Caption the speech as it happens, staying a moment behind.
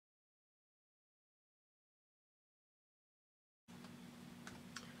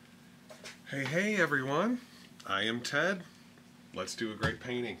Hey everyone, I am Ted. Let's do a great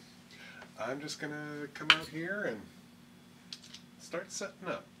painting. I'm just going to come out here and start setting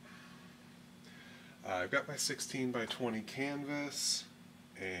up. I've got my 16 by 20 canvas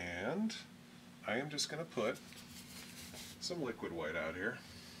and I am just going to put some liquid white out here.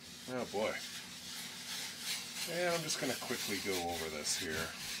 Oh boy. And I'm just going to quickly go over this here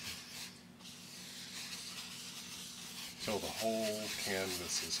till the whole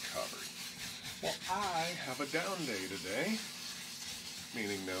canvas is covered. Well, I have a down day today,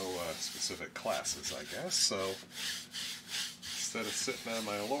 meaning no specific classes, I guess, so instead of sitting on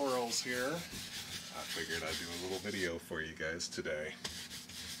my laurels here, I figured I'd do a little video for you guys today.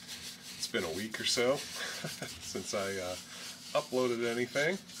 It's been a week or so since I uploaded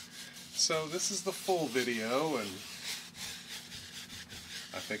anything, so this is the full video, and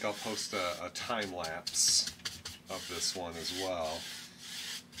I think I'll post a time lapse of this one as well.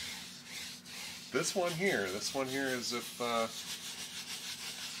 This one here is if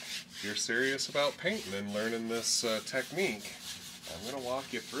you're serious about painting and learning this technique. I'm going to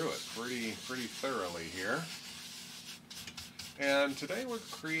walk you through it pretty thoroughly here. And today we're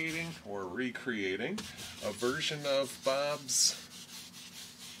creating or recreating a version of Bob's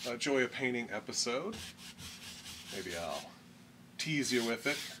Joy of Painting episode. Maybe I'll tease you with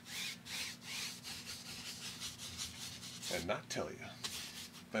it and not tell you.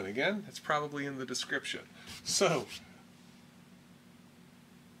 Then again, it's probably in the description. So,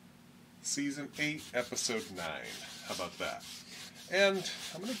 Season 8, Episode 9. How about that? And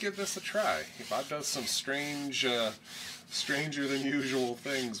I'm going to give this a try. Bob does some stranger than usual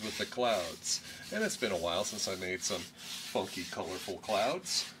things with the clouds. And it's been a while since I made some funky, colorful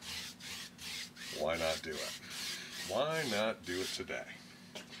clouds. Why not do it? Why not do it today?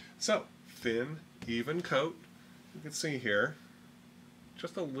 So, thin, even coat. You can see here.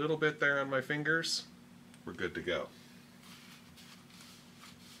 Just a little bit there on my fingers, we're good to go.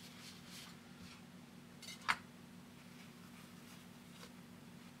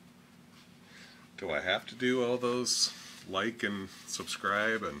 Do I have to do all those like and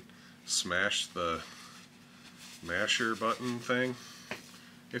subscribe and smash the masher button thing?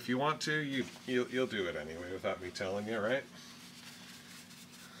 If you want to, you'll do it anyway without me telling you, right?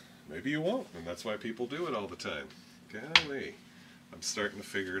 Maybe you won't, and that's why people do it all the time. Golly. I'm starting to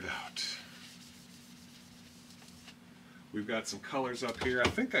figure it out. We've got some colors up here. I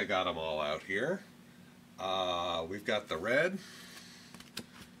think I got them all out here. We've got the red,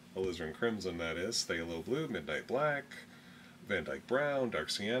 alizarin crimson that is, phthalo blue, midnight black, Van Dyke brown, dark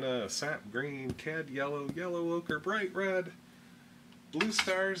sienna, sap green, cad yellow, yellow ochre, bright red, blue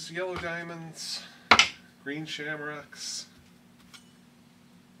stars, yellow diamonds, green shamrocks.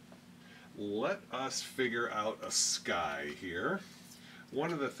 Let us figure out a sky here.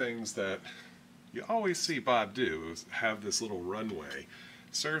 One of the things that you always see Bob do is have this little runway.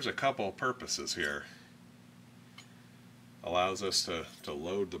 Serves a couple of purposes here. Allows us to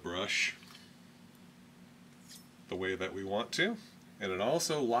load the brush the way that we want to. And it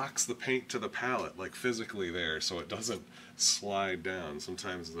also locks the paint to the palette, like physically there, so it doesn't slide down.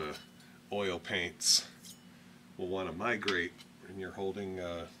 Sometimes the oil paints will want to migrate when you're holding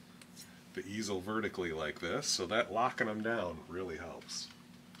the easel vertically like this, so that locking them down really helps.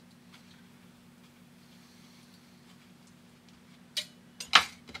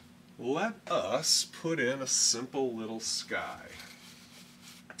 Let us put in a simple little sky.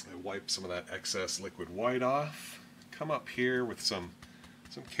 I wipe some of that excess liquid white off. Come up here with some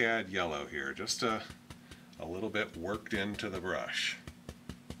cad yellow here, just a little bit worked into the brush.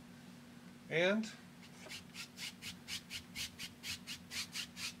 And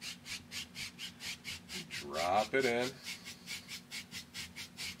drop it in.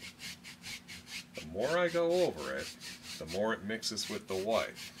 The more I go over it, the more it mixes with the white,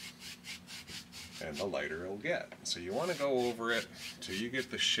 and the lighter it'll get. So you want to go over it till you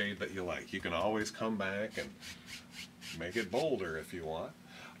get the shade that you like. You can always come back and make it bolder if you want,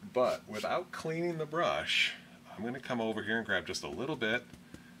 but without cleaning the brush, I'm going to come over here and grab just a little bit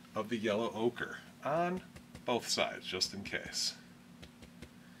of the yellow ochre on both sides, just in case.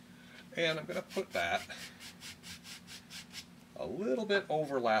 And I'm going to put that a little bit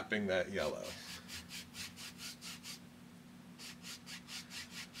overlapping that yellow.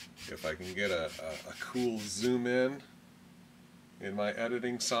 If I can get a cool zoom in my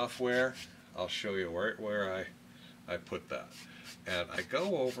editing software, I'll show you where I put that. And I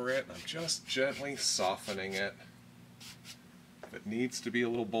go over it, and I'm just gently softening it. If it needs to be a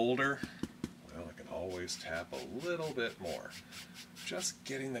little bolder, well, I can always tap a little bit more. Just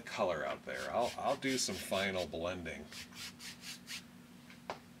getting the color out there. I'll do some final blending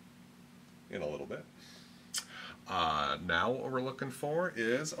in a little bit. Now what we're looking for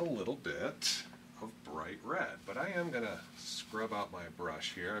is a little bit of bright red, but I am going to scrub out my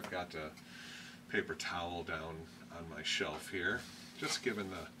brush here. I've got a paper towel down on my shelf here, just giving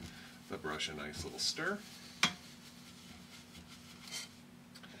the brush a nice little stir.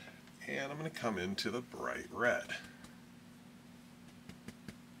 And I'm going to come into the bright red.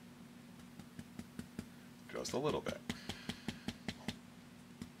 Just a little bit.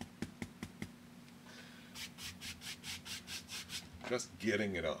 Just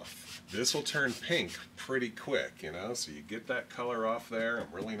getting it off. This will turn pink pretty quick, you know, so you get that color off there.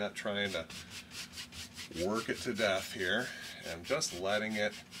 I'm really not trying to work it to death here. I'm just letting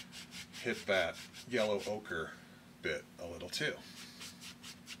it hit that yellow ochre bit a little too.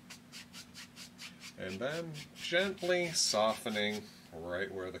 And then gently softening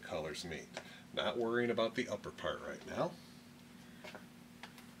right where the colors meet. Not worrying about the upper part right now.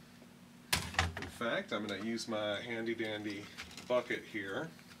 In fact, I'm going to use my handy dandy bucket here,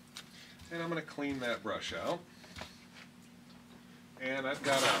 and I'm going to clean that brush out. And I've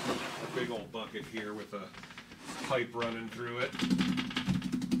got a big old bucket here with a pipe running through it.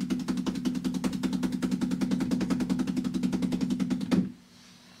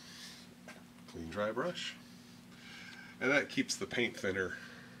 Clean dry brush. And that keeps the paint thinner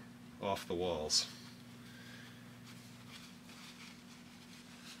off the walls.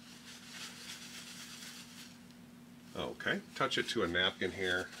 Okay, touch it to a napkin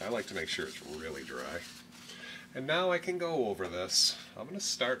here. I like to make sure it's really dry. And now I can go over this. I'm going to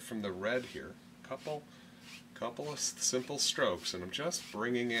start from the red here. Couple of simple strokes, and I'm just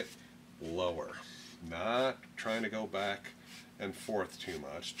bringing it lower. Not trying to go back and forth too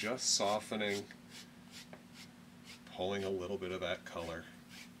much. Just softening, pulling a little bit of that color.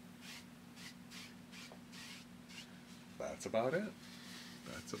 That's about it.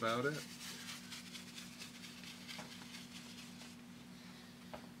 That's about it.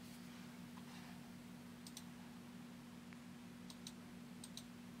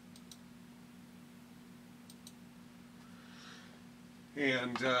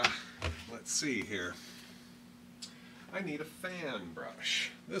 And let's see here. I need a fan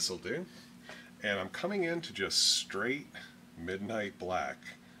brush. This'll do. And I'm coming into just straight midnight black.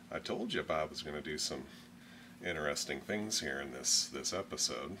 I told you Bob was going to do some interesting things here in this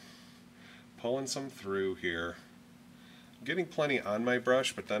episode. Pulling some through here. I'm getting plenty on my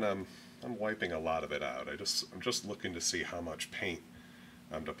brush, but then I'm wiping a lot of it out. I'm just looking to see how much paint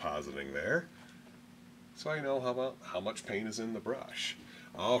I'm depositing there, so I know how much paint is in the brush.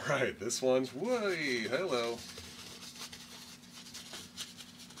 All right, this one's whooey, hello.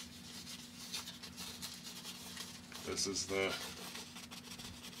 This is the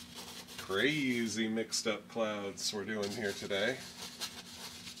crazy mixed up clouds we're doing here today.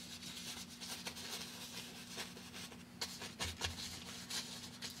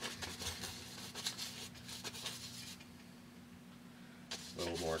 A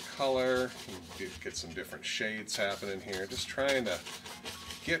little more color, get some different shades happening here. Just trying to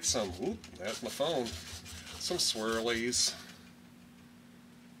get some, whoop, that's my phone, some swirlies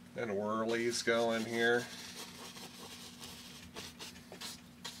and whirlies going here.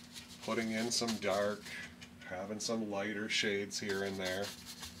 Putting in some dark, having some lighter shades here and there.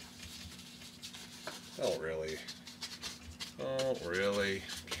 Don't really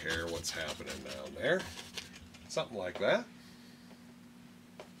care what's happening down there. Something like that.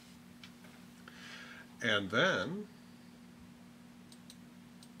 And then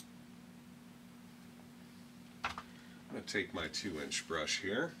I'm going to take my 2-inch brush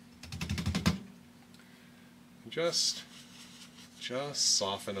here and just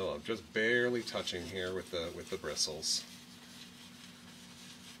soften it up, just barely touching here with the bristles.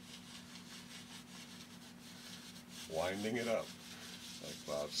 Winding it up, like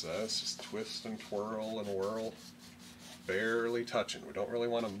Bob says, just twist and twirl and whirl, barely touching. We don't really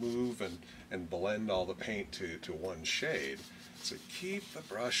want to move and blend all the paint to one shade. So keep the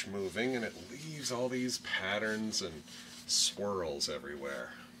brush moving, and it leaves all these patterns and swirls everywhere.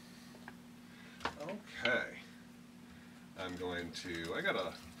 Okay. I'm going to, like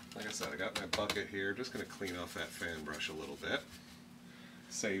I said, I got my bucket here, just going to clean off that fan brush a little bit.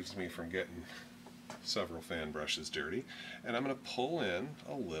 Saves me from getting several fan brushes dirty. And I'm going to pull in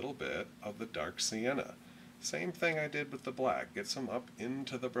a little bit of the dark sienna. Same thing I did with the black. Get some up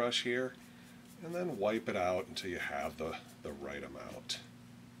into the brush here, and then wipe it out until you have the right amount.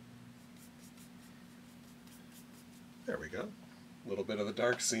 There we go. A little bit of the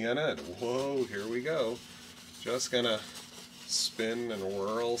dark sienna, and whoa, here we go. Just gonna spin and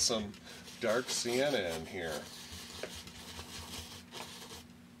whirl some dark sienna in here.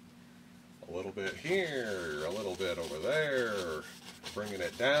 A little bit here, a little bit over there, bringing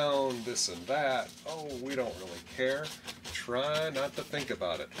it down, this and that. Oh, we don't really care. Try not to think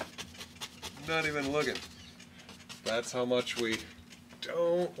about it. Not even looking. That's how much we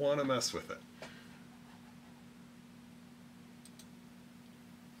don't want to mess with it.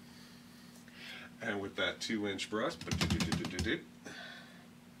 And with that 2-inch brush,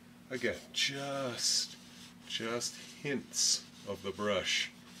 again, just hints of the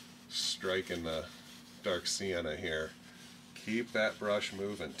brush striking the dark sienna here. Keep that brush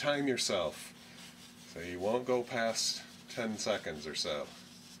moving. Time yourself so you won't go past 10 seconds or so.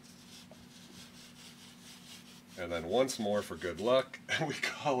 And then once more for good luck, and we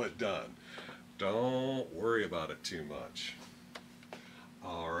call it done. Don't worry about it too much.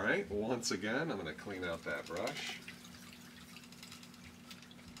 Alright, once again, I'm going to clean out that brush.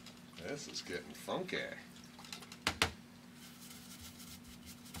 This is getting funky.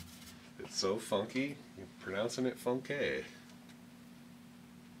 It's so funky, you're pronouncing it funky.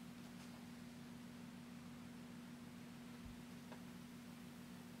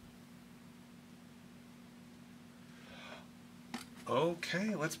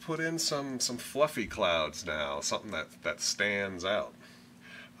 Okay, let's put in some fluffy clouds now, something that stands out.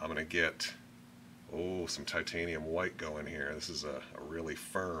 I'm going to get, some titanium white going here. This is a really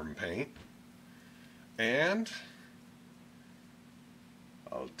firm paint. And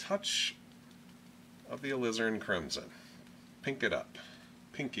a touch of the alizarin crimson. Pink it up.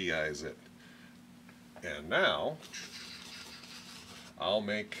 Pinky eyes it. And now I'll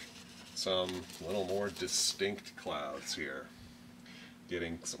make some little more distinct clouds here.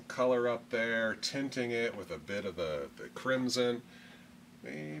 Getting some color up there, tinting it with a bit of the crimson.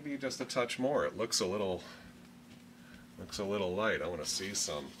 Maybe just a touch more. It looks a little light. I want to see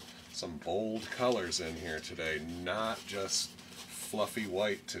some bold colors in here today, not just fluffy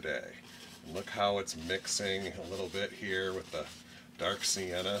white today. And look how it's mixing a little bit here with the dark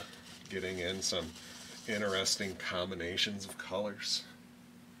sienna, getting in some interesting combinations of colors.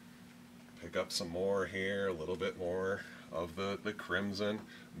 Pick up some more here, a little bit more of the crimson.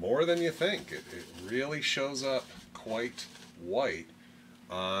 More than you think. It really shows up quite white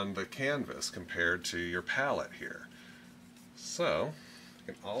on the canvas compared to your palette here. So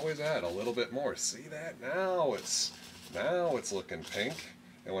you can always add a little bit more. See that? Now it's looking pink,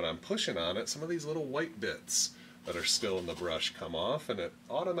 and when I'm pushing on it, some of these little white bits that are still in the brush come off, and it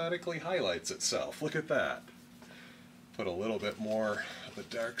automatically highlights itself. Look at that. Put a little bit more of the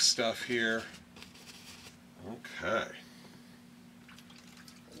dark stuff here. Okay.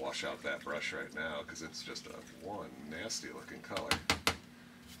 Wash out that brush right now because it's just one nasty looking color.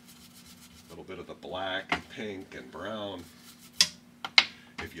 A little bit of the black and pink and brown.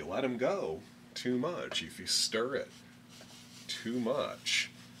 If you let them go too much, if you stir it too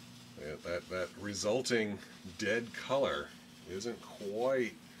much, that resulting dead color isn't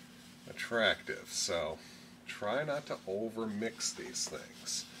quite attractive. So try not to over mix these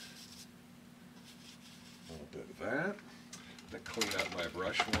things. A little bit of that. I'm going to clean out my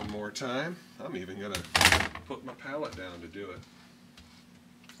brush one more time. I'm even going to put my palette down to do it.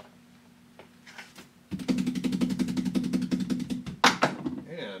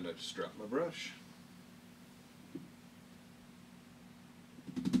 And I just dropped my brush.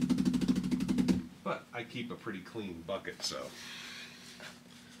 But I keep a pretty clean bucket, so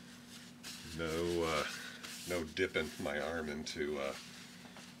no dipping my arm into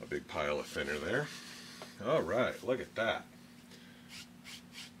a big pile of thinner there. All right, look at that.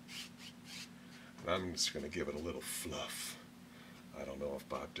 And I'm just going to give it a little fluff. I don't know if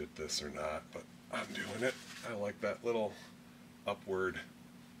Bob did this or not, but I'm doing it. I like that little upward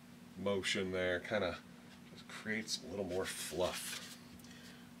motion there. Kind of just creates a little more fluff.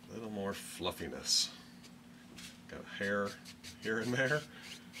 A little more fluffiness. Got hair here and there.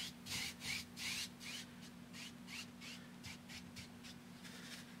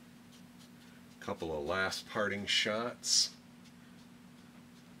 Couple of last parting shots.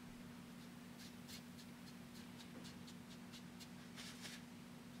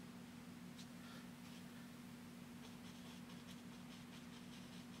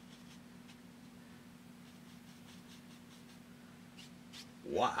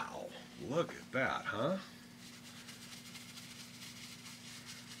 Wow, look at that, huh?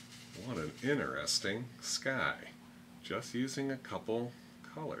 What an interesting sky. Just using a couple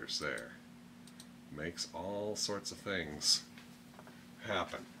colors there. Makes all sorts of things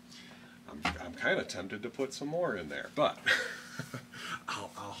happen. I'm kind of tempted to put some more in there, but I'll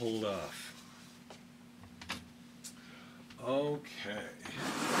hold off. Okay.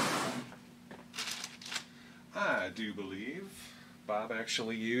 I do believe Bob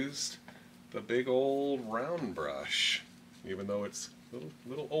actually used the big old round brush, even though it's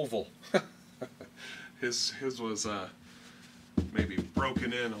little oval. His was maybe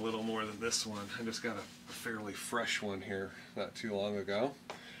broken in a little more than this one. I just got a fairly fresh one here not too long ago.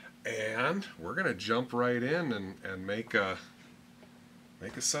 And we're gonna jump right in and make a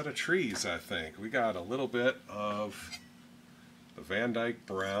set of trees, I think. We got a little bit of the Van Dyke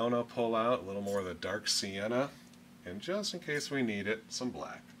brown I'll pull out, a little more of the dark sienna, and just in case we need it, some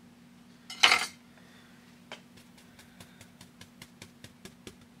black.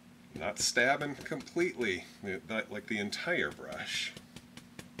 Not stabbing completely, like the entire brush.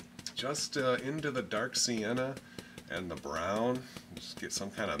 Just into the dark sienna and the brown, just get some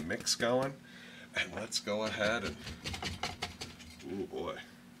kind of mix going. And let's go ahead and, ooh boy,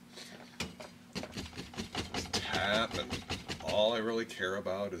 just tap, and all I really care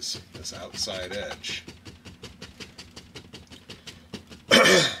about is this outside edge.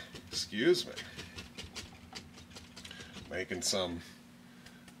 Excuse me. Making some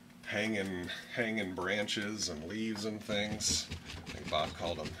hanging branches and leaves and things. I think Bob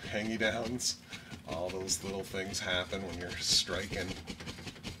called them hangy-downs. All those little things happen when you're striking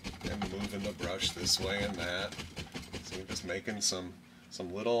and moving the brush this way and that. So you're just making some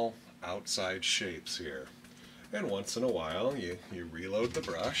little outside shapes here. And once in a while you reload the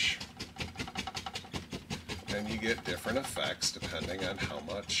brush and you get different effects depending on how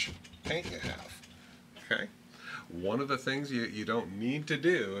much paint you have. Okay? One of the things you don't need to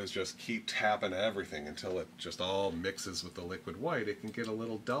do is just keep tapping everything until it just all mixes with the liquid white. It can get a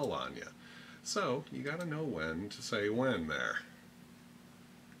little dull on you. So you got to know when to say when there.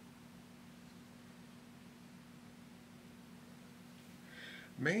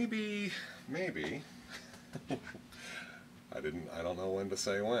 Maybe I don't know when to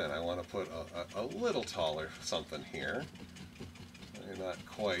say when. I want to put a little taller something here. Not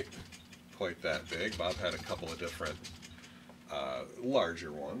quite that big. Bob had a couple of different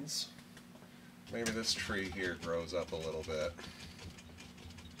larger ones. Maybe this tree here grows up a little bit.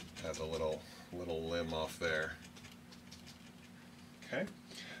 Has a little limb off there. Okay.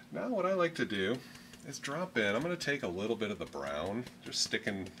 Now what I like to do is drop in. I'm going to take a little bit of the brown, just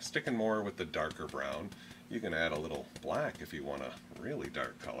sticking more with the darker brown. You can add a little black if you want a really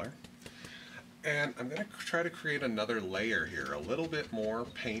dark color. And I'm going to try to create another layer here. A little bit more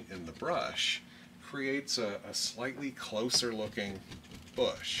paint in the brush creates a slightly closer looking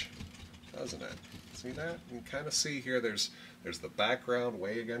bush, doesn't it? See that? You can kind of see here there's the background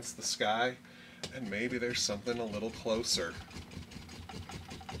way against the sky, and maybe there's something a little closer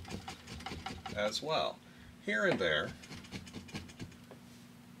as well. Here and there,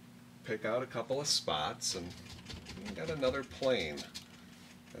 pick out a couple of spots, and you got another plane,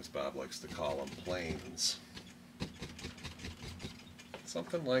 as Bob likes to call them, planes.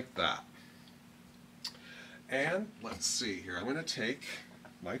 Something like that. And let's see here, I'm going to take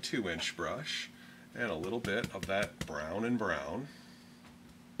my 2-inch brush and a little bit of that brown and brown,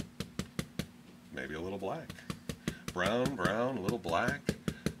 maybe a little black. Brown, brown, a little black,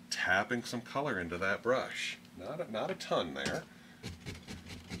 tapping some color into that brush. Not a ton there.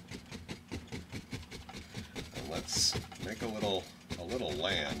 And let's make a little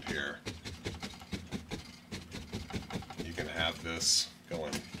land here. You can have this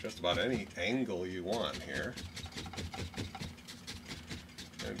going just about any angle you want here.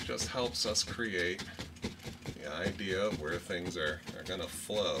 And it just helps us create the idea of where things are going to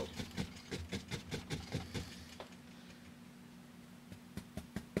flow.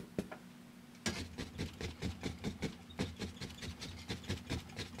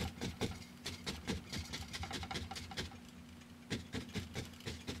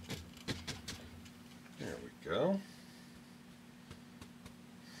 There we go.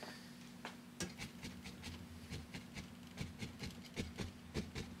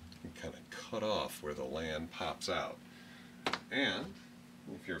 Cut off where the land pops out. And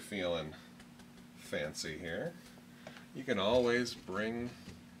if you're feeling fancy here, you can always bring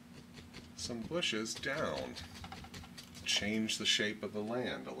some bushes down, change the shape of the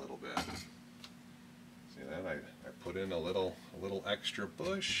land a little bit. See that? I put in a little extra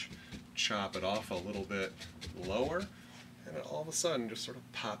bush, chop it off a little bit lower, and it all of a sudden just sort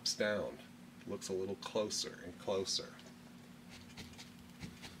of pops down. Looks a little closer and closer.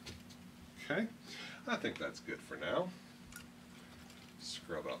 Okay, I think that's good for now.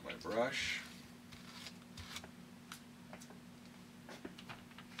 Scrub out my brush.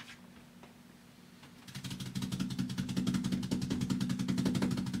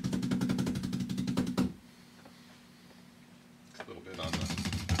 A little bit on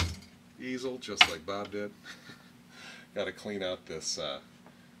the easel, just like Bob did. Got to clean out this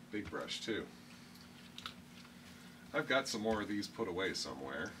big brush too. I've got some more of these put away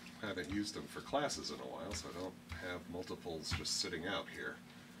somewhere. I haven't used them for classes in a while, so I don't have multiples just sitting out here.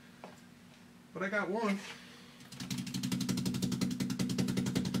 But I got one.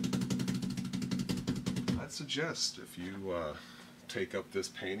 I'd suggest if you take up this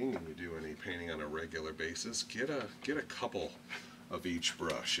painting and you do any painting on a regular basis, get a couple of each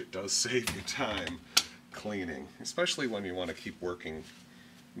brush. It does save you time cleaning, especially when you want to keep working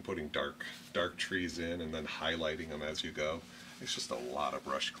and putting dark trees in and then highlighting them as you go. It's just a lot of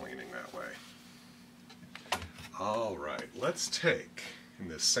brush cleaning that way. Alright, let's take, in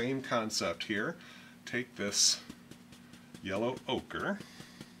this same concept here, take this yellow ochre,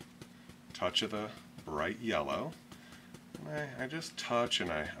 touch of the bright yellow, and I just touch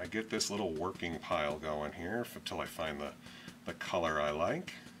and I get this little working pile going here until I find the color I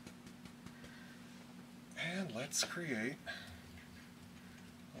like. And let's create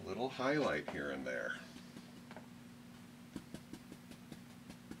a little highlight here and there.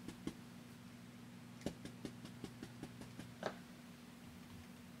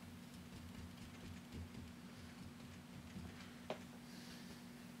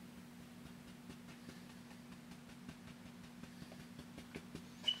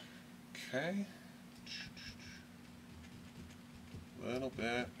 Okay, a little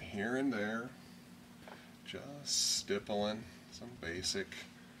bit here and there, just stippling some basic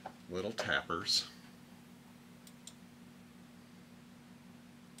little tappers.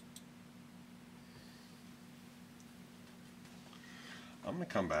 I'm going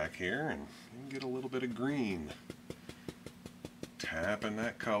to come back here and get a little bit of green, tapping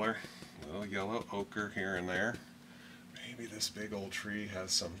that color, little yellow ochre here and there. Maybe this big old tree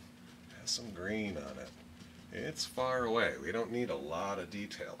has some green on it. It's far away. We don't need a lot of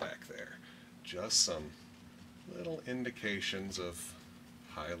detail back there. Just some little indications of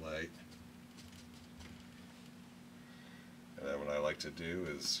highlight. And then what I like to do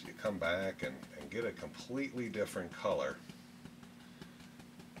is you come back and get a completely different color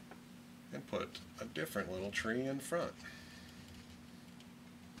and put a different little tree in front.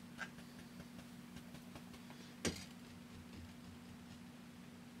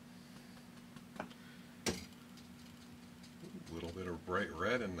 Bright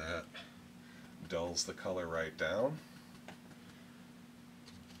red, and that dulls the color right down.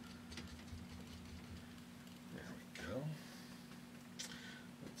 There we go.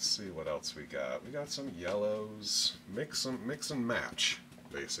 Let's see what else we got. We got some yellows. Mix and match,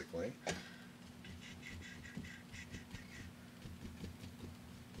 basically.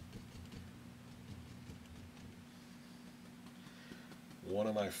 One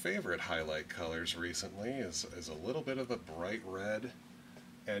of my favorite highlight colors recently is a little bit of the bright red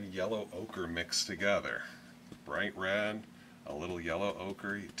and yellow ochre mixed together. Bright red, a little yellow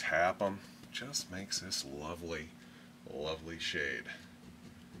ochre, you tap them, just makes this lovely, lovely shade.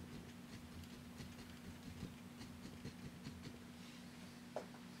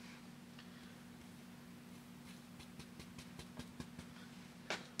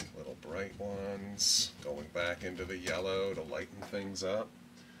 Little bright ones, going back into the yellow to lighten things up.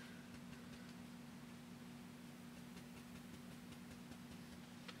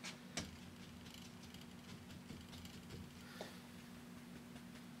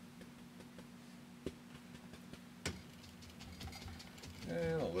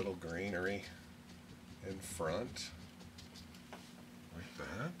 And a little greenery in front, like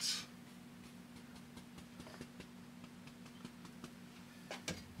that.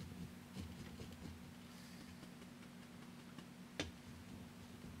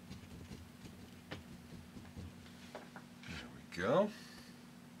 Go.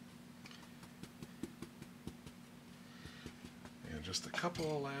 And just a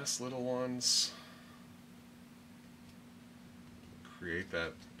couple of last little ones. Create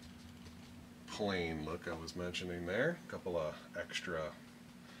that plain look I was mentioning there. A couple of extra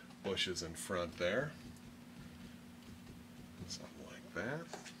bushes in front there. Something like that.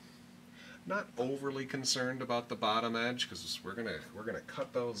 Not overly concerned about the bottom edge because we're gonna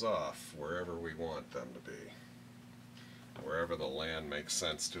cut those off wherever we want them to be. Wherever the land makes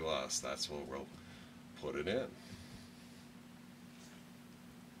sense to us, that's where we'll put it in.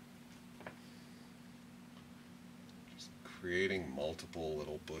 Just creating multiple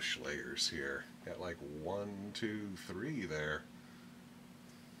little bush layers here. Got like 1, 2, 3 there.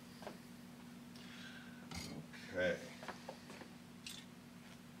 Okay.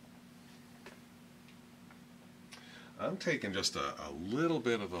 I'm taking just a little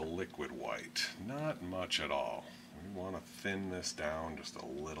bit of the liquid white, not much at all. We want to thin this down just a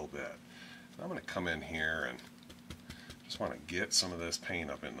little bit. I'm going to come in here and Just want to get some of this paint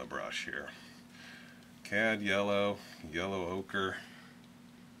up in the brush here. Cad yellow, yellow ochre,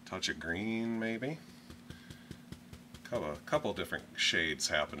 touch of green maybe. A couple different shades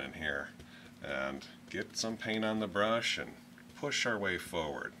happening here. And get some paint on the brush and push our way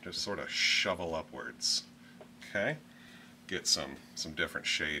forward. Just sort of shovel upwards. Okay? Get some different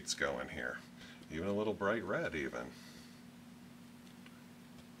shades going here. Even a little bright red even.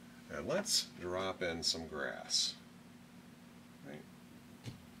 And let's drop in some grass.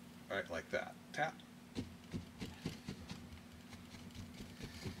 Right like that. Tap.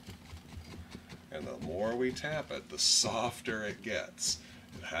 And the more we tap it, the softer it gets.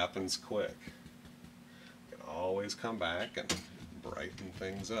 It happens quick. I can always come back and brighten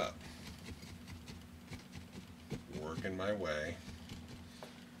things up. Working my way.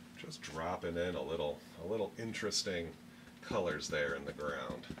 Just dropping in a little interesting colors there in the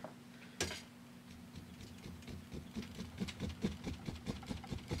ground.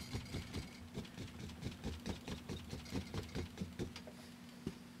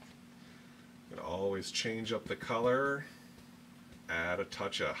 Always change up the color, add a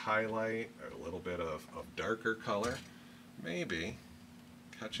touch of highlight, or a little bit of darker color, maybe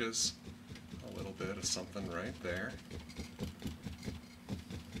catches a little bit of something right there.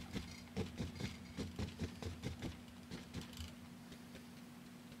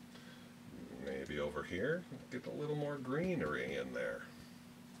 Maybe over here, get a little more greenery in there.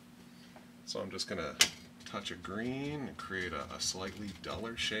 So I'm just going to touch of green and create a slightly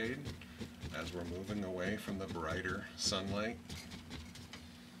duller shade as we're moving away from the brighter sunlight.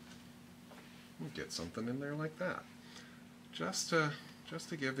 Get something in there like that, just to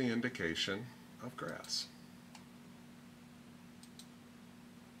give the indication of grass.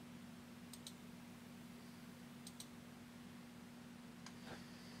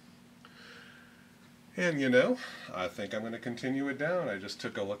 And you know, I think I'm going to continue it down. I just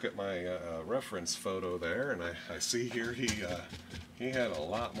took a look at my reference photo there, and I see here he had a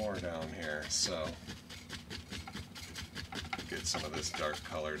lot more down here, so get some of this dark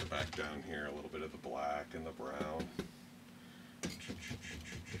color to back down here, a little bit of the black and the brown.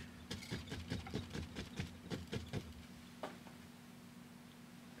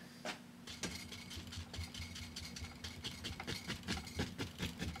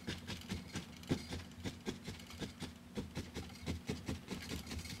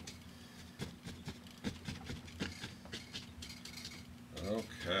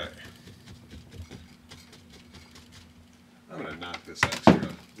 Okay. I'm going to knock this extra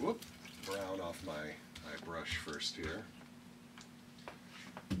brown off my brush first here.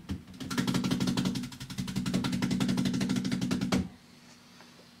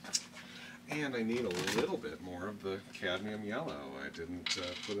 And I need a little bit more of the cadmium yellow. I didn't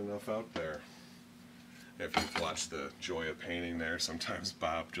put enough out there. If you've watched the Joy of Painting there, sometimes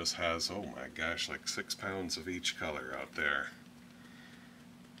Bob just has, oh my gosh, like 6 pounds of each color out there.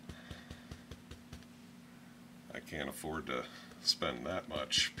 I can't afford to spend that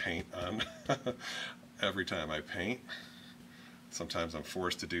much paint on every time I paint. Sometimes I'm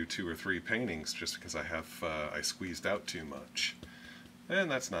forced to do 2 or 3 paintings just because I squeezed out too much. And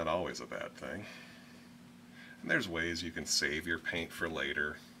that's not always a bad thing. And there's ways you can save your paint for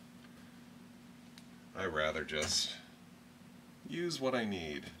later. I rather just use what I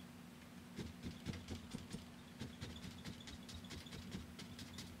need.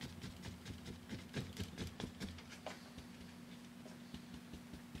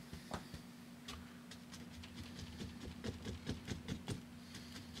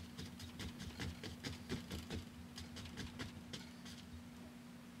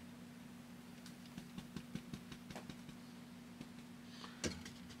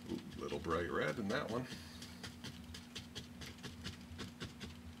 Bright red in that one.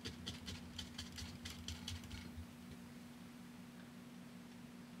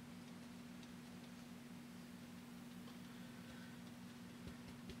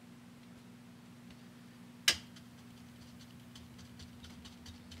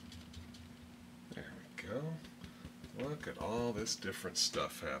 There we go. Look at all this different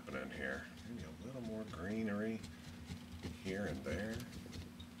stuff happening here. Maybe a little more greenery here and there.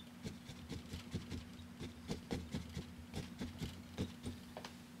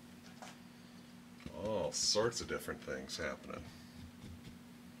 All sorts of different things happening.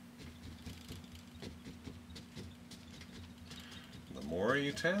 The more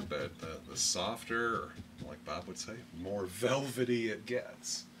you tap it, the softer, or like Bob would say, more velvety it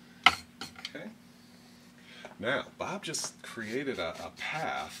gets. Okay. Now, Bob just created a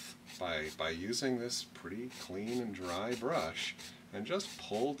path by using this pretty clean and dry brush and just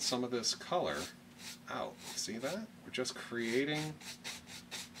pulled some of this color out. See that? We're just creating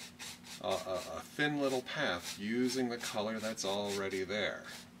a thin little path using the color that's already there.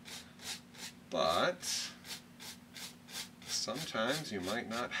 But sometimes you might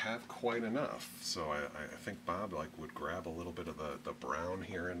not have quite enough. So I think Bob would grab a little bit of the brown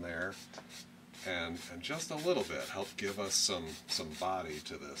here and there, and just a little bit help give us some body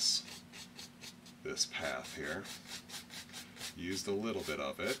to this path here. Used a little bit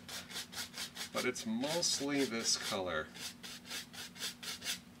of it, but it's mostly this color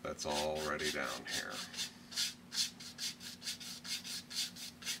that's already down here.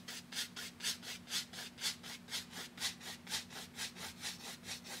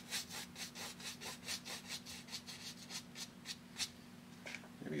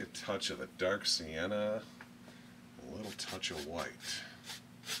 Maybe a touch of the dark sienna, a little touch of white.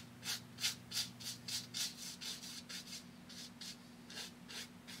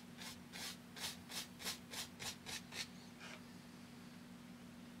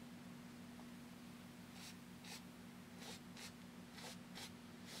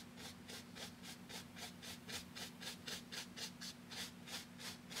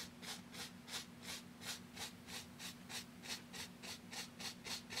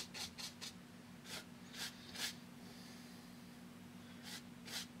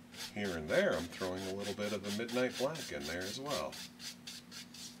 Here and there, I'm throwing a little bit of the midnight black in there as well.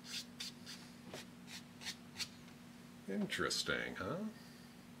 Interesting, huh?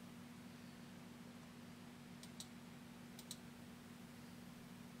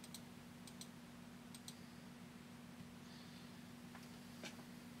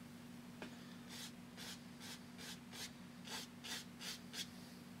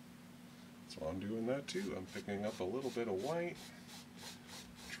 So I'm doing that too. I'm picking up a little bit of white,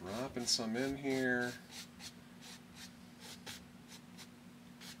 dropping some in here.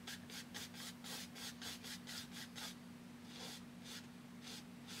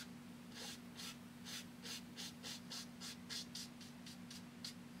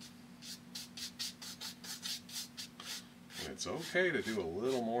 And it's okay to do a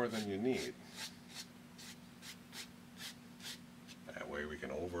little more than you need. That way we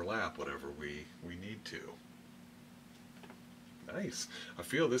can overlap whatever we need to. Nice. I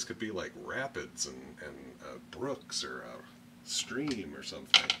feel this could be like rapids and brooks or a stream or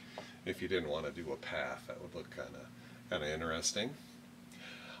something. If you didn't want to do a path, that would look kind of interesting.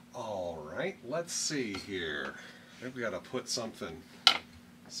 All right, let's see here. I think we got to put something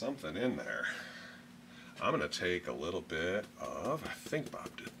in there. I'm going to take a little bit of, I think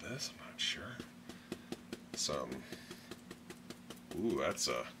Bob did this, I'm not sure. Ooh, that's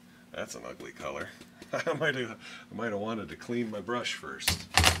an ugly color. I might have wanted to clean my brush first.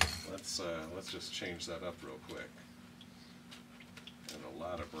 Let's just change that up real quick. And a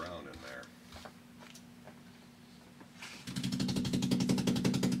lot of brown in there.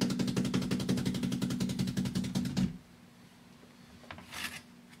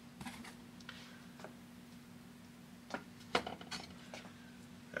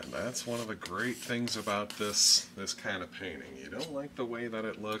 And that's one of the great things about this kind of painting. You don't like the way that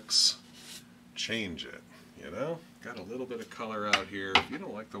it looks, change it, you know? Got a little bit of color out here. If you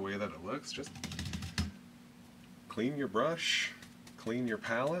don't like the way that it looks, just clean your brush, clean your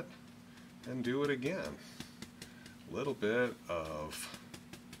palette, and do it again. A little bit of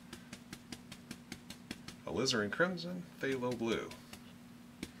alizarin crimson, phthalo blue.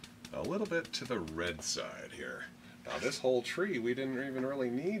 A little bit to the red side here. Now this whole tree we didn't even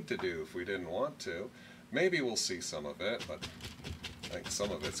really need to do if we didn't want to. Maybe we'll see some of it, but I think some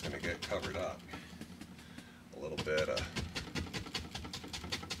of it's going to get covered up. A little bit of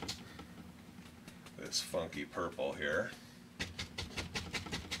this funky purple here.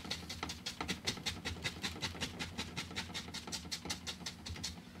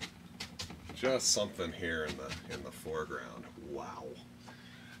 Just something here in the foreground. Wow.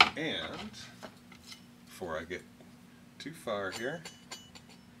 And before I get too far here,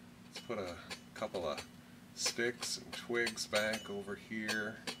 let's put a couple of sticks and twigs back over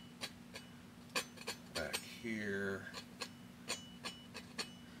here, back here.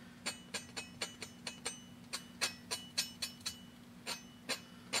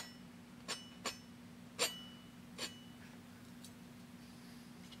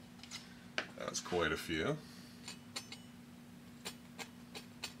 That was quite a few.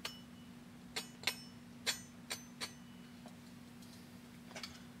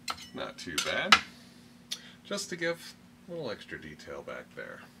 Not too bad. Just to give a little extra detail back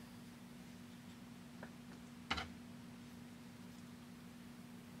there.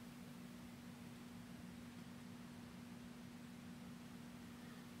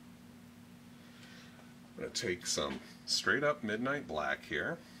 I'm going to take some straight up midnight black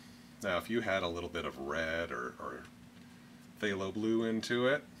here. Now if you had a little bit of red or phthalo blue into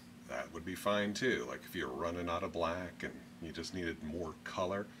it, that would be fine too. Like if you're running out of black and you just needed more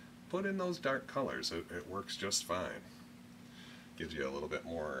color, put in those dark colors. It works just fine. Gives you a little bit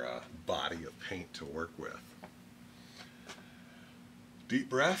more body of paint to work with.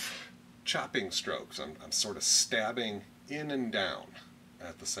 Deep breath, chopping strokes. I'm sort of stabbing in and down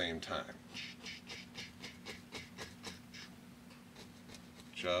at the same time.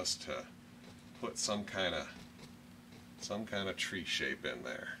 Just to put some kind of tree shape in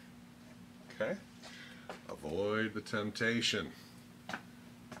there. Okay? Avoid the temptation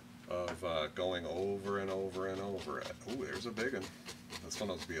of going over and over and over it. Ooh, there's a big one. This one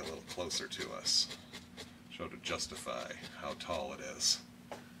will be a little closer to us. Show to justify how tall it is.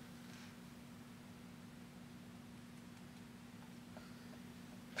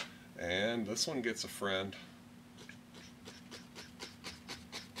 And this one gets a friend.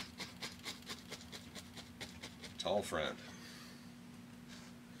 Tall friend.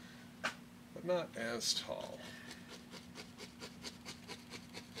 But not as tall.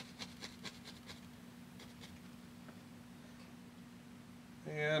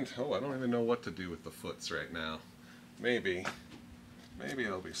 And, oh, I don't even know what to do with the foots right now. Maybe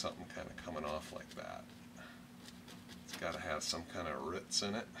there'll be something kind of coming off like that. It's got to have some kind of roots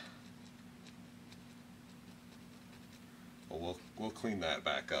in it. Well, we'll clean that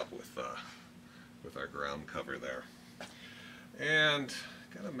back up with our ground cover there. And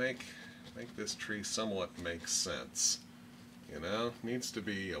gotta make this tree somewhat make sense. You know, needs to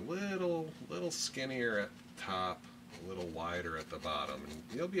be a little skinnier at the top, a little wider at the bottom, and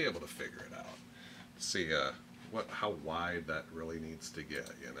you'll be able to figure it out. See how wide that really needs to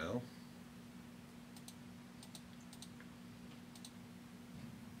get, you know?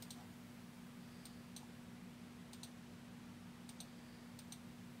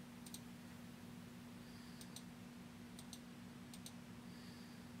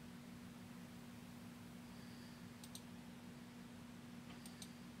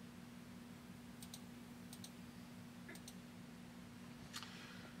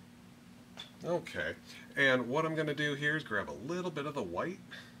 Okay, and what I'm going to do here is grab a little bit of the white.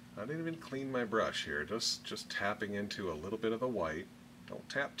 I didn't even clean my brush here, just tapping into a little bit of the white. Don't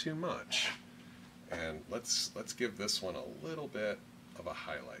tap too much. And let's give this one a little bit of a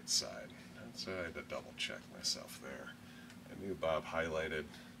highlight side. I had to double check myself there. I knew Bob highlighted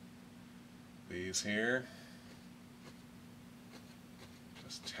these here.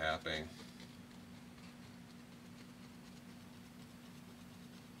 Just tapping.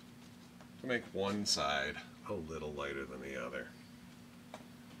 To make one side a little lighter than the other.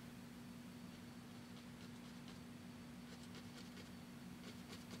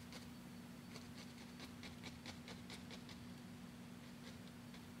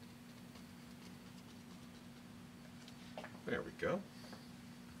 There we go.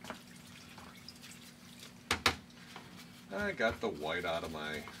 I got the white out of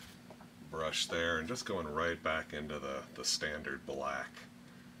my brush there and just going right back into the standard black.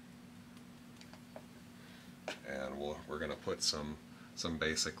 And we're going to put some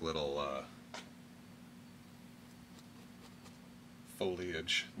basic little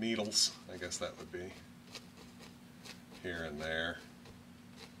foliage needles, I guess that would be, here and there.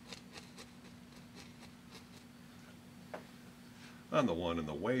 On the one in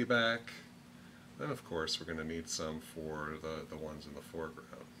the way back. Then of course we're going to need some for the ones in the foreground.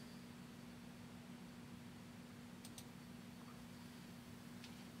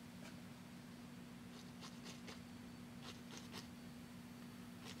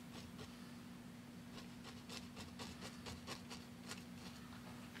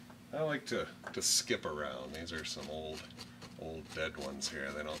 I like to skip around. These are some old dead ones here.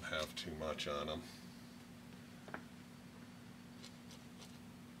 They don't have too much on them.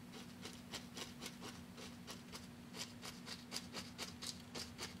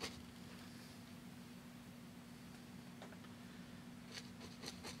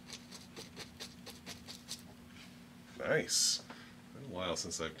 Nice. Been a while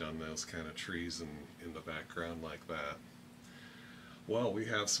since I've done those kind of trees in the background like that. Well, we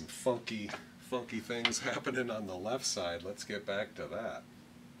have some funky things happening on the left side. Let's get back to that.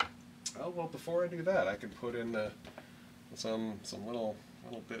 Oh, well, before I do that, I can put in some little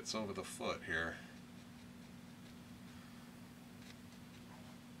bits over the foot here.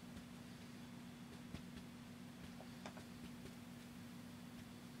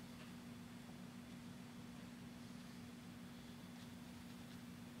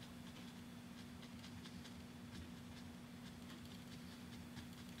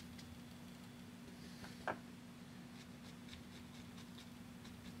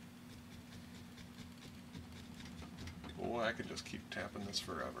 I could just keep tapping this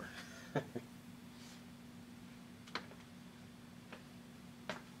forever.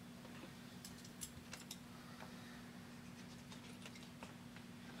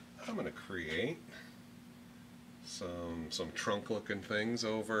 I'm going to create some trunk-looking things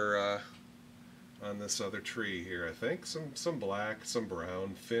over on this other tree here. I think some black, some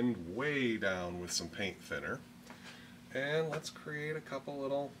brown, thinned way down with some paint thinner. And let's create a couple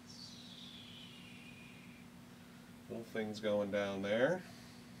little things going down there.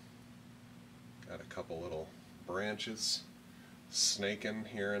 Got a couple little branches snaking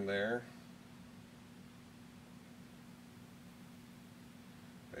here and there.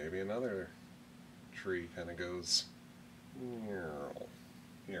 Maybe another tree kind of goes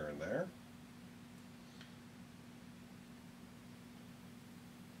here and there.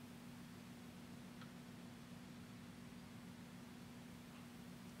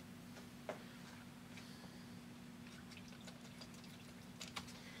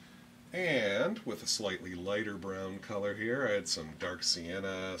 And with a slightly lighter brown color here, I had some dark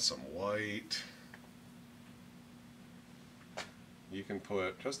sienna, some white. You can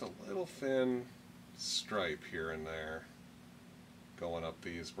put just a little thin stripe here and there going up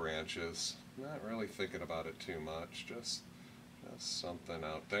these branches. Not really thinking about it too much, just something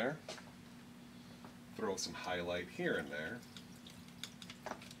out there. Throw some highlight here and there.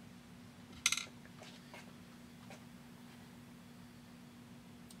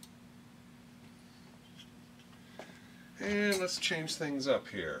 And let's change things up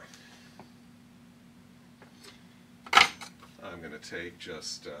here. I'm going to take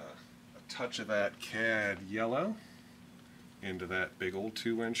just a touch of that cad yellow into that big old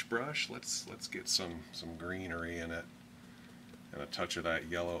 2-inch brush. Let's get some greenery in it, and a touch of that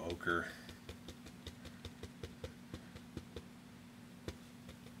yellow ochre.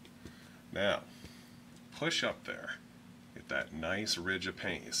 Now, push up there. Get that nice ridge of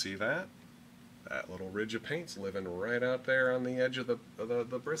paint. You see that? That little ridge of paint's living right out there on the edge of the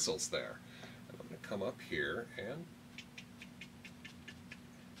bristles there. And I'm going to come up here and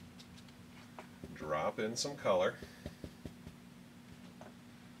drop in some color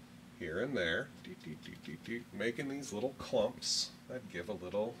here and there, making these little clumps that give a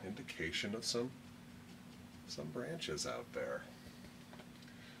little indication of some branches out there.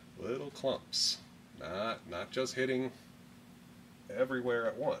 Little clumps, not just hitting everywhere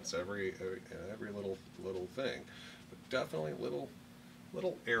at once, every little thing, but definitely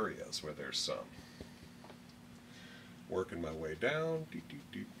little areas where there's some. Working my way down,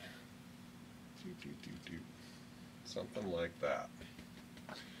 something like that.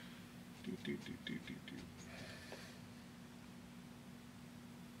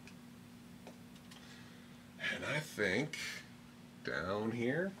 And I think down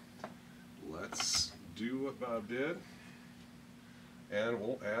here, let's do what Bob did, and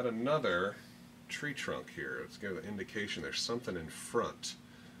we'll add another tree trunk here. Let's give an indication there's something in front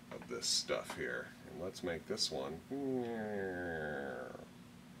of this stuff here. And let's make this one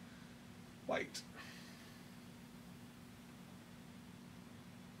white.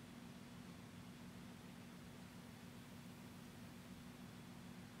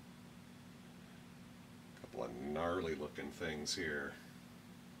 Couple of gnarly looking things here.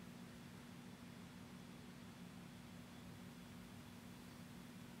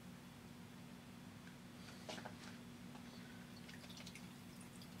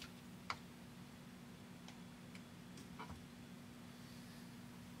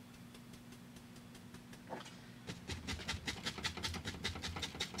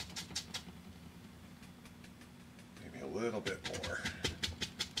 A little bit more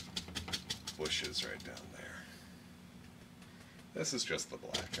bushes right down there. This is just the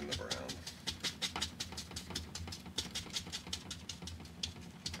black and the brown.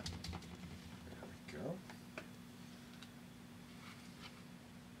 There we go.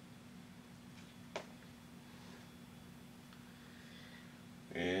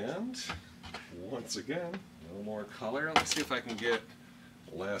 And once again, no more color. Let's see if I can get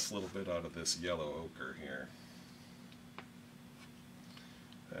the last little bit out of this yellow ochre here.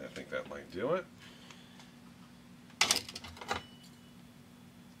 I think that might do it.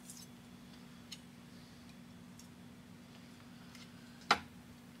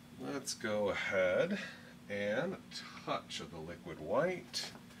 Let's go ahead and a touch of the liquid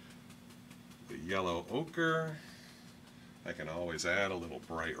white, the yellow ochre. I can always add a little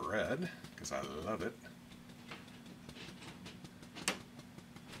bright red because I love it.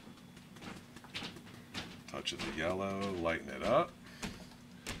 Touch of the yellow, lighten it up.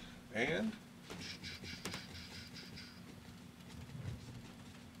 And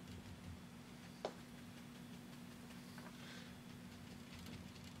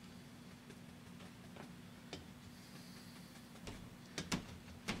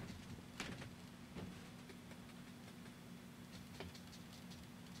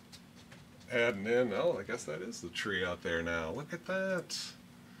adding in, oh, I guess that is the tree out there now. Look at that.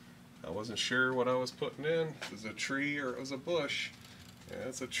 I wasn't sure what I was putting in. If it was a tree or it was a bush. Yeah,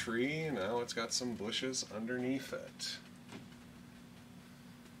 it's a tree. Now it's got some bushes underneath it.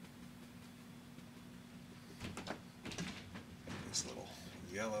 This little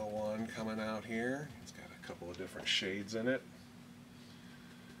yellow one coming out here. It's got a couple of different shades in it.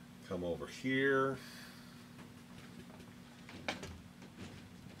 Come over here.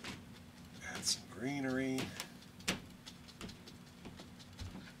 Add some greenery.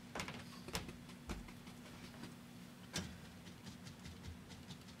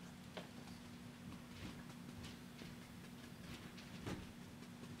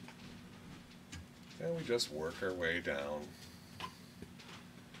 And we just work our way down,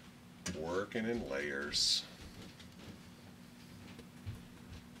 working in layers.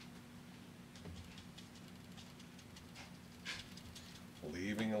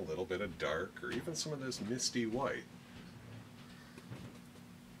 Leaving a little bit of dark or even some of this misty white.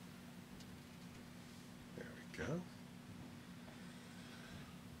 There we go.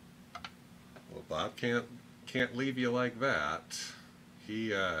 Well, Bob can't leave you like that.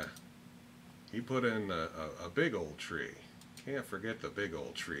 He put in a big old tree. Can't forget the big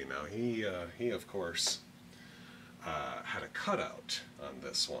old tree. Now he of course had a cutout on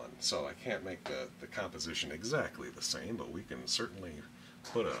this one, so I can't make the composition exactly the same, but we can certainly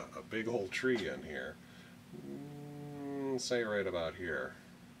put a big old tree in here. Say right about here.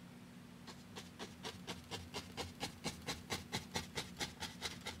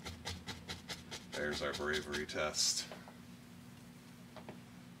 There's our bravery test.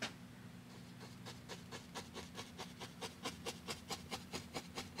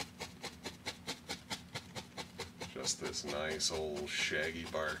 Just this nice old shaggy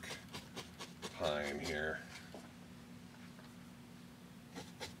bark pine here.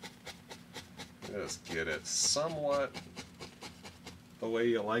 Just get it somewhat the way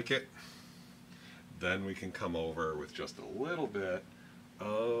you like it. Then we can come over with just a little bit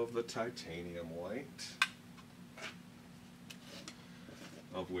of the titanium white,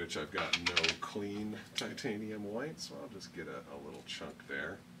 of which I've got no clean titanium white, so I'll just get a little chunk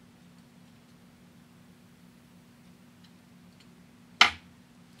there.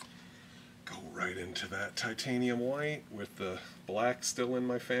 Go right into that titanium white with the black still in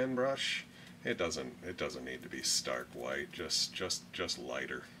my fan brush. It doesn't need to be stark white, just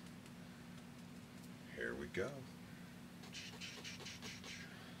lighter. Here we go.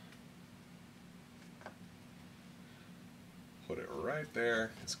 Put it right there,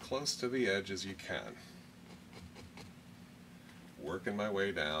 as close to the edge as you can. Working my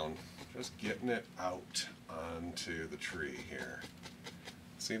way down, just getting it out onto the tree here.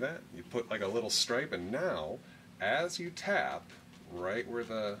 See that? You put like a little stripe, and now, as you tap, right where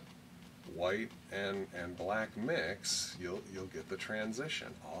the white and black mix, you'll get the transition.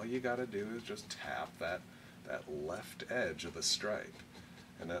 All you got to do is just tap that left edge of the stripe,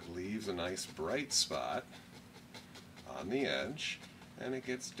 and that leaves a nice bright spot on the edge, and it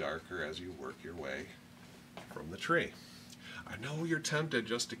gets darker as you work your way from the tree. I know you're tempted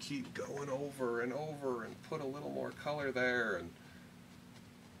just to keep going over and over and put a little more color there, and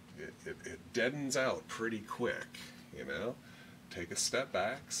it deadens out pretty quick, you know. Take a step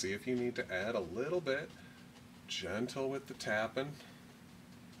back, see if you need to add a little bit, gentle with the tapping,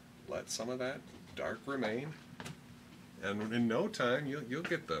 let some of that dark remain, and in no time you'll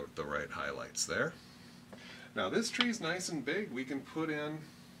get the right highlights there. Now this tree's nice and big. We can put in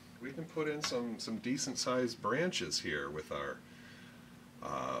some decent sized branches here with our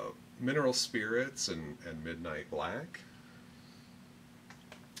mineral spirits and midnight black.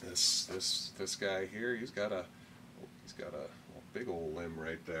 This guy here, he's got a big old limb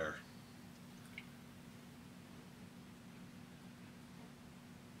right there.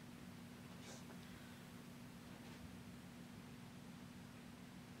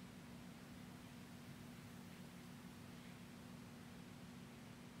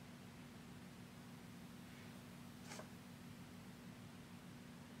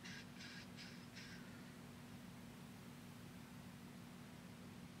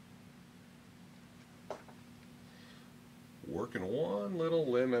 Working one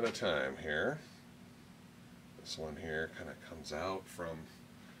little limb at a time here. This one here kind of comes out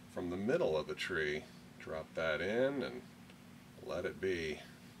from the middle of the tree. Drop that in and let it be.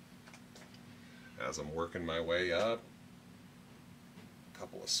 As I'm working my way up, a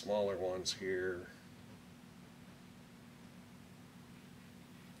couple of smaller ones here.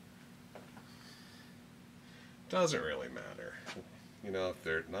 Doesn't really matter. You know, if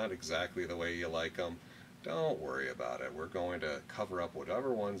they're not exactly the way you like them, Don't worry about it. We're going to cover up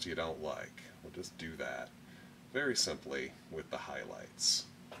whatever ones you don't like. We'll just do that very simply with the highlights.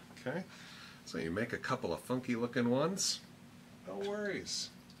 Okay? So you make a couple of funky looking ones. No worries.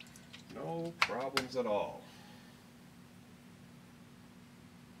 No problems at all.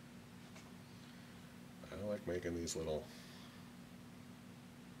 I like making these little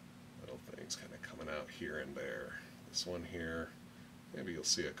things kind of coming out here and there. This one here, maybe you'll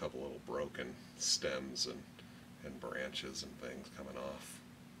see a couple little broken stems and branches and things coming off.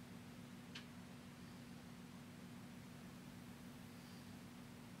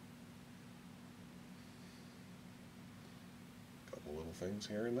 A couple little things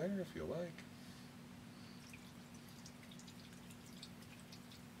here and there if you like.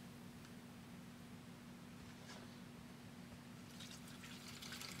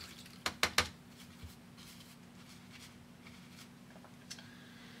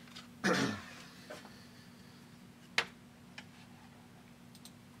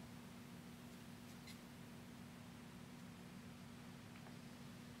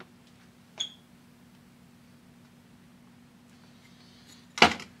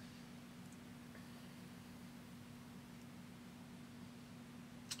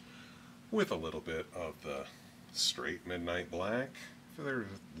 With a little bit of the straight midnight black. There's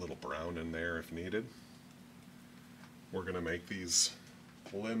a little brown in there if needed. We're going to make these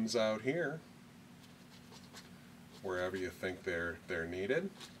limbs out here wherever you think they're needed,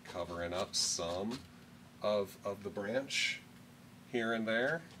 covering up some of the branch here and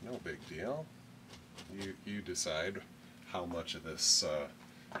there. No big deal. You decide how much of this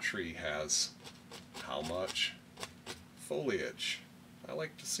tree has how much foliage. I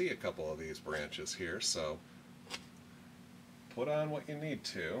like to see a couple of these branches here, so put on what you need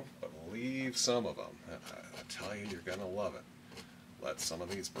to, but leave some of them. I tell you, you're going to love it. Let some of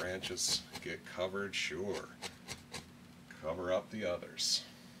these branches get covered, sure. Cover up the others.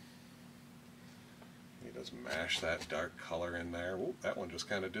 You just mash that dark color in there. Ooh, that one just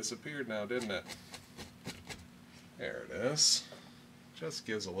kind of disappeared now, didn't it? There it is. Just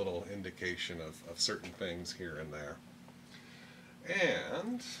gives a little indication of certain things here and there.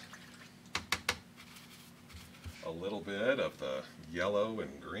 And a little bit of the yellow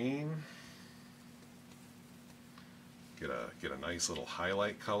and green. Get a nice little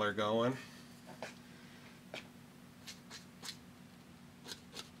highlight color going.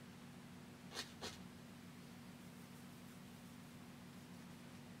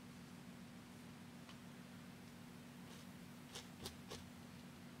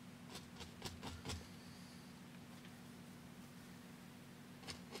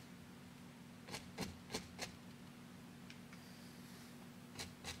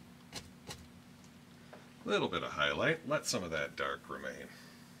 Little bit of highlight, let some of that dark remain.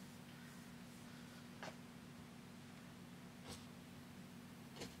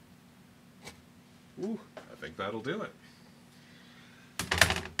 Ooh, I think that'll do it.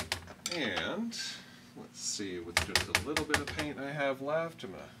 And let's see, with just a little bit of paint I have left,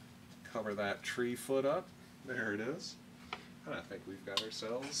 I'm going to cover that tree foot up. There it is. And I think we've got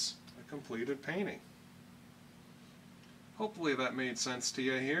ourselves a completed painting. Hopefully that made sense to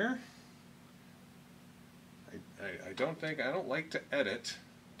you here. I don't like to edit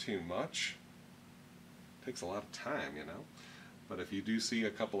too much. It takes a lot of time, you know. But if you do see a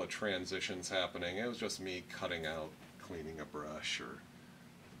couple of transitions happening, it was just me cutting out, cleaning a brush, or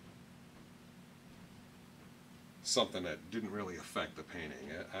something that didn't really affect the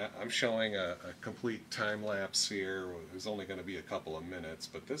painting. I'm showing a complete time lapse here. There's only going to be a couple of minutes,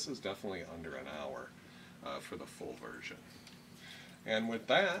 but this is definitely under an hour for the full version. And with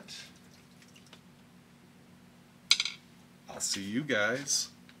that, I'll see you guys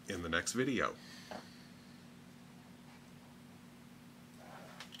in the next video.